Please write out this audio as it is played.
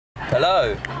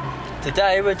Hello.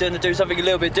 Today we're going to do something a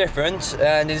little bit different,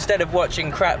 and instead of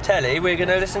watching crap telly, we're going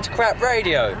to listen to crap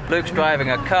radio. Luke's driving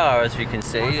a car, as you can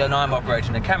see, and I'm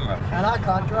operating a camera. And I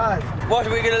can't drive. What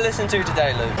are we going to listen to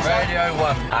today, Luke? Radio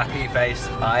 1. Happy face,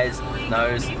 eyes,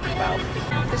 nose,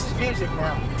 mouth. This is music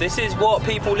now. This is what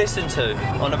people listen to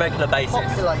on a regular basis.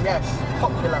 Popular, yes.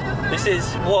 Popular. This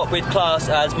is what we'd class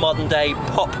as modern day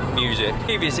pop music.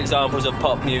 Previous examples of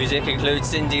pop music include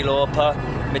Cyndi Lauper,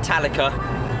 Metallica,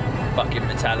 fucking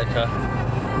Metallica,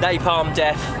 Napalm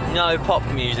Death, pop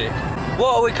music.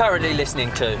 What are we currently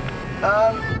listening to?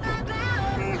 I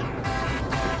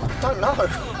don't know.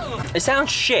 It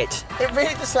sounds shit. It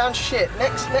really does sound shit.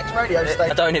 Next radio I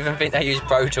station. don't even think they use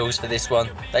Pro Tools for this one.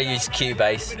 They use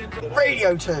Cubase.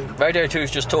 Radio 2. Radio 2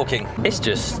 is just talking. It's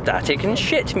just static and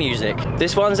shit music.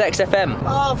 This one's XFM.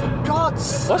 Oh, for God's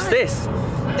sake. What's this?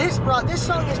 This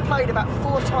song is played about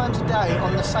 4 times a day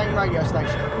on the same radio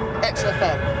station.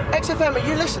 XFM. XFM, are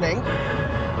you listening?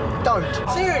 Don't.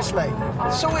 Seriously.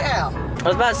 Sort it out. I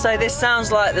was about to say, this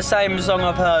sounds like the same song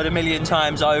I've heard a million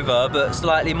times over, but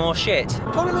slightly more shit.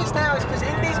 The problem is now is because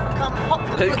indies become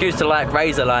popular. Luke used to like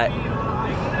Razorlight.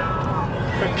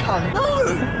 For a cunt. No!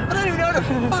 I don't even know what the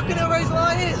fucking hell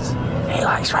Razorlight is. He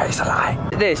likes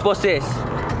Razorlight. What's this?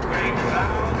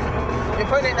 You're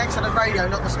putting it next to the radio,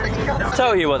 not the speaker. I'll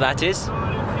tell you what that is.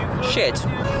 Shit.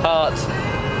 Heart.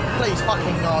 Please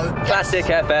fucking no. Classic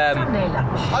FM.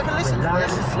 I can listen to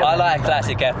this. I like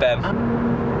Classic FM.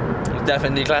 It's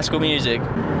definitely classical music.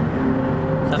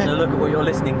 Having a look at what you're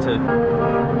listening to.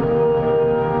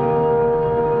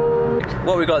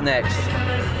 What we got next?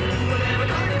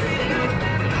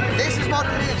 This is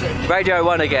modern music. Radio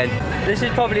 1 again. This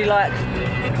is probably like,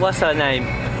 what's her name?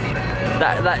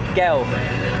 That girl.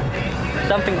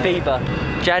 Something Bieber.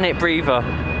 Janet Brever.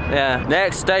 Yeah.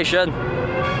 Next station.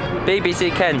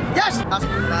 BBC Kent. Yes! That's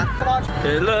good, man. Come on.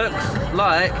 It looks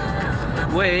like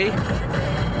we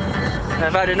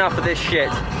have had enough of this shit.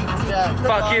 Yeah.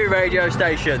 Fuck you, radio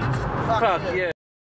station. Fuck you.